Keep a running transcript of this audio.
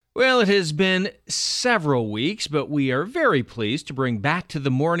Well, it has been several weeks, but we are very pleased to bring back to the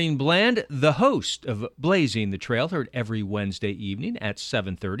Morning Blend the host of Blazing the Trail, heard every Wednesday evening at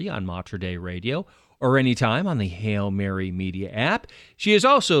 7:30 on Mater Dei Radio or anytime on the Hail Mary Media app. She is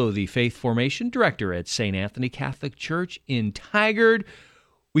also the Faith Formation Director at St. Anthony Catholic Church in Tigard.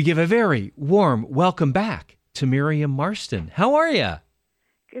 We give a very warm welcome back to Miriam Marston. How are you?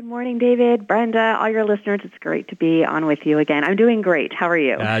 Good morning, David, Brenda, all your listeners. It's great to be on with you again. I'm doing great. How are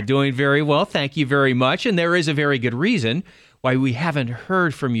you? Doing very well. Thank you very much. And there is a very good reason why we haven't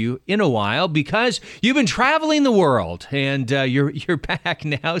heard from you in a while, because you've been traveling the world and you're back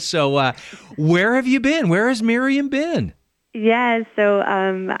now. So where have you been? Where has Miriam been? Yeah, so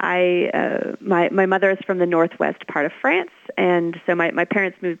my mother is from the northwest part of France, and so my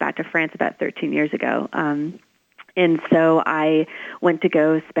parents moved back to France about 13 years ago. And so I went to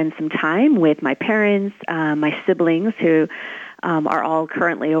go spend some time with my parents, my siblings, who are all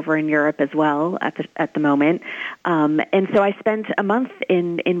currently over in Europe as well at the moment. And so I spent a month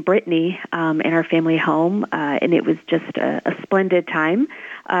in Brittany in our family home, and it was just a splendid time.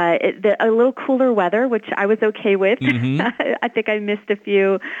 A little cooler weather, which I was okay with. Mm-hmm. I think I missed a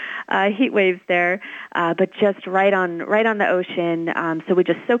few heat waves there, but just right on the ocean. So we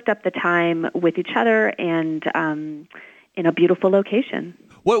just soaked up the time with each other and in a beautiful location.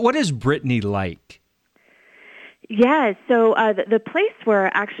 What is Brittany like? Yeah, so the place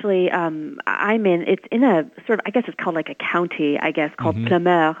where actually I'm in, it's in a sort of, I guess it's called like a county, called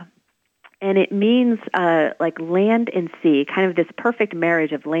Plameur. And it means like land and sea, kind of this perfect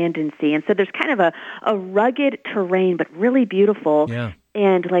marriage of land and sea. And so there's kind of a rugged terrain, but really beautiful,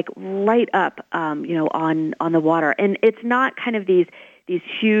 and like right up, on the water. And it's not kind of these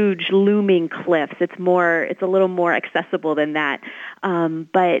huge looming cliffs. It's a little more accessible than that.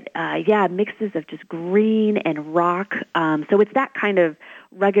 But mixes of just green and rock. So it's that kind of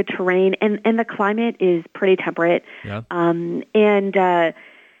rugged terrain, and the climate is pretty temperate. Yeah.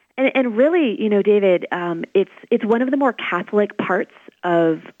 And really, David, it's one of the more Catholic parts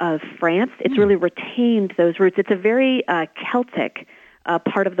of France. It's really retained those roots. It's a very Celtic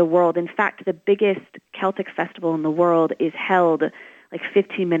part of the world. In fact, the biggest Celtic festival in the world is held like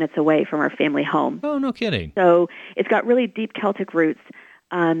 15 minutes away from our family home. Oh, no kidding. So it's got really deep Celtic roots,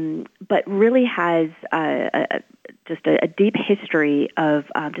 but really has just a deep history of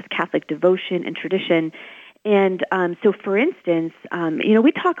just Catholic devotion and tradition. And so, for instance,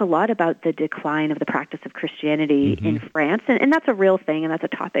 we talk a lot about the decline of the practice of Christianity in France, and that's a real thing, and that's a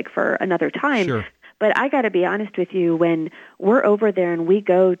topic for another time. Sure. But I got to be honest with you, when we're over there and we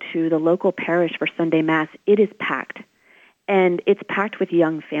go to the local parish for Sunday Mass, it is packed. And it's packed with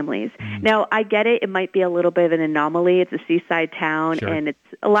young families. Now, I get it. It might be a little bit of an anomaly. It's a seaside town, and it's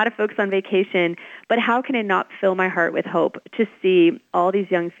a lot of folks on vacation. But how can it not fill my heart with hope to see all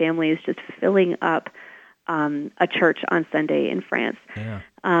these young families just filling up a church on Sunday in France? Yeah.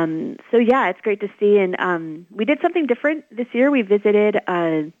 It's great to see. And we did something different this year. We visited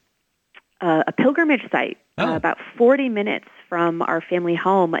a pilgrimage site about 40 minutes from our family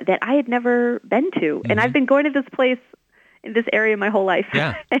home that I had never been to. And I've been going to this place in this area my whole life,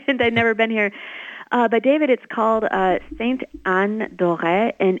 and I'd never been here. But David, it's called Sainte Anne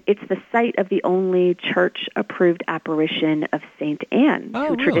d'Auray, and it's the site of the only church-approved apparition of Saint Anne,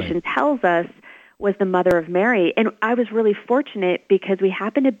 who tradition tells us was the mother of Mary. And I was really fortunate because we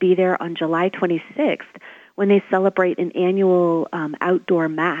happened to be there on July 26th when they celebrate an annual outdoor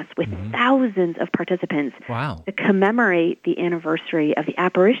mass with thousands of participants to commemorate the anniversary of the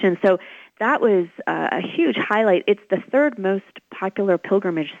apparition. So that was a huge highlight. It's the third most popular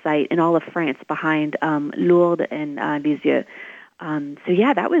pilgrimage site in all of France, behind Lourdes and Lisieux.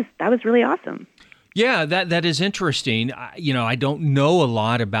 That was really awesome. Yeah, that is interesting. I don't know a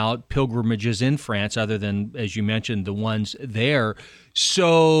lot about pilgrimages in France other than, as you mentioned, the ones there.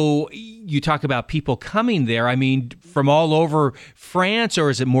 So you talk about people coming there. I mean, from all over France, or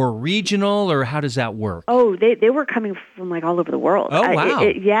is it more regional, or how does that work? Oh, they were coming from like all over the world. Oh, wow.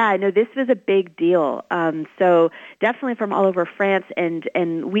 This was a big deal. So definitely from all over France, and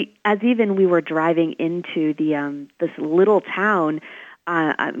we were driving into this little town.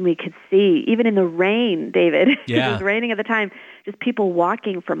 We could see, even in the rain, David, it was raining at the time, just people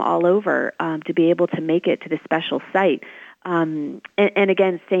walking from all over to be able to make it to this special site. And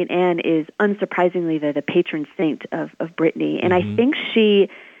again, St. Anne is unsurprisingly the patron saint of Brittany. And I think she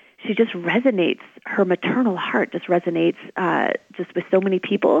just resonates, her maternal heart just resonates just with so many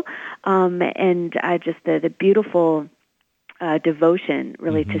people. And just the beautiful devotion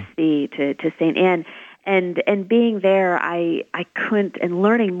really to see to St. Anne. And being there, I couldn't, and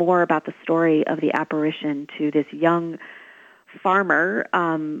learning more about the story of the apparition to this young farmer,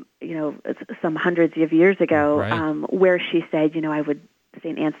 some hundreds of years ago, Right. where she said,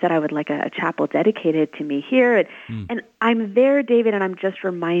 St. Anne said, I would like a chapel dedicated to me here. And I'm there, David, and I'm just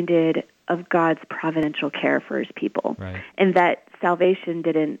reminded of God's providential care for his people. Right. And that salvation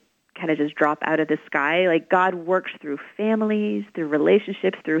didn't kind of just drop out of the sky. Like, God works through families, through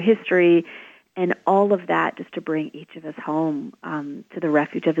relationships, through history, and all of that just to bring each of us home to the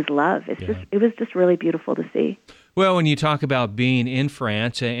refuge of his love. It was just really beautiful to see. Well, when you talk about being in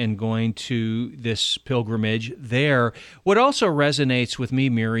France and going to this pilgrimage there, what also resonates with me,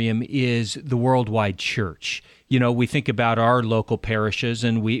 Miriam, is the worldwide church. We think about our local parishes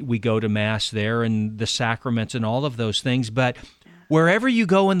and we go to Mass there and the sacraments and all of those things, but wherever you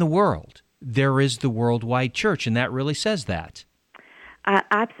go in the world, there is the worldwide church, and that really says that.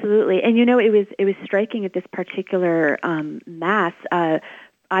 Absolutely. And, it was striking at this particular Mass.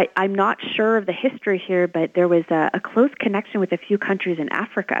 I'm not sure of the history here, but there was a close connection with a few countries in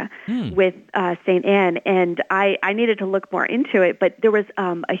Africa with St. Anne, and I needed to look more into it, but there was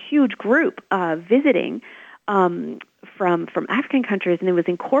a huge group visiting from African countries, and it was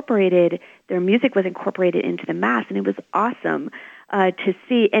incorporated, their music was incorporated into the Mass, and it was awesome to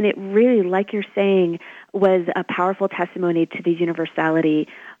see. And it really, like you're saying, was a powerful testimony to the universality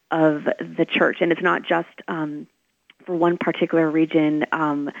of the church. And it's not just for one particular region.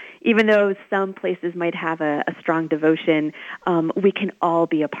 Even though some places might have a strong devotion, we can all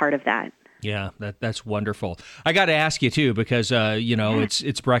be a part of that. Yeah, that's wonderful. I got to ask you too, because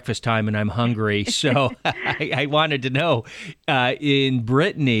it's breakfast time and I'm hungry. So I wanted to know, in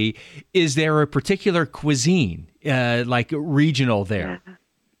Brittany, is there a particular cuisine, like regional there?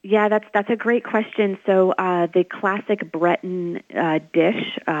 Yeah, that's a great question. So the classic Breton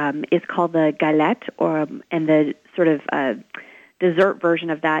dish is called the galette, and the sort of dessert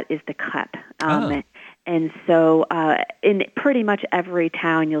version of that is the crêpe. And so in pretty much every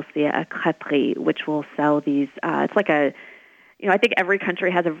town, you'll see a crêperie, which will sell these. It's like I think every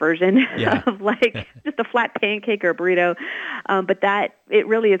country has a version of like just a flat pancake or a burrito. But it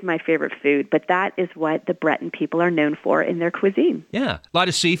really is my favorite food. But that is what the Breton people are known for in their cuisine. Yeah. A lot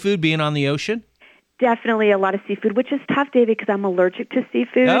of seafood being on the ocean? Definitely a lot of seafood, which is tough, David, because I'm allergic to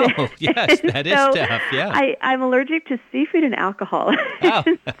seafood. Oh, yes, that is tough, yeah. I'm allergic to seafood and alcohol. Oh.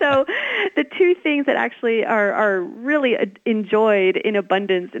 So the two things that actually are really enjoyed in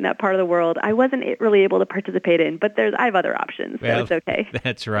abundance in that part of the world, I wasn't really able to participate in, but I have other options, so it's okay.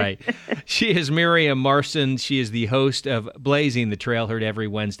 That's right. She is Miriam Marston. She is the host of Blazing the Trail, heard every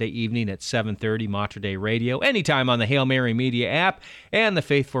Wednesday evening at 7:30 Mater Dei Radio, anytime on the Hail Mary Media app, and the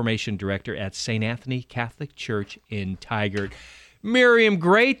Faith Formation Director at St. Anthony Catholic Church in Tigard. Miriam,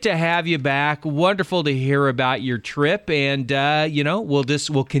 great to have you back. Wonderful to hear about your trip, and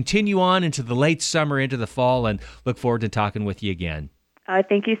we'll continue on into the late summer, into the fall, and look forward to talking with you again.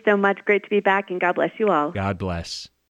 Thank you so much. Great to be back, and God bless you all. God bless.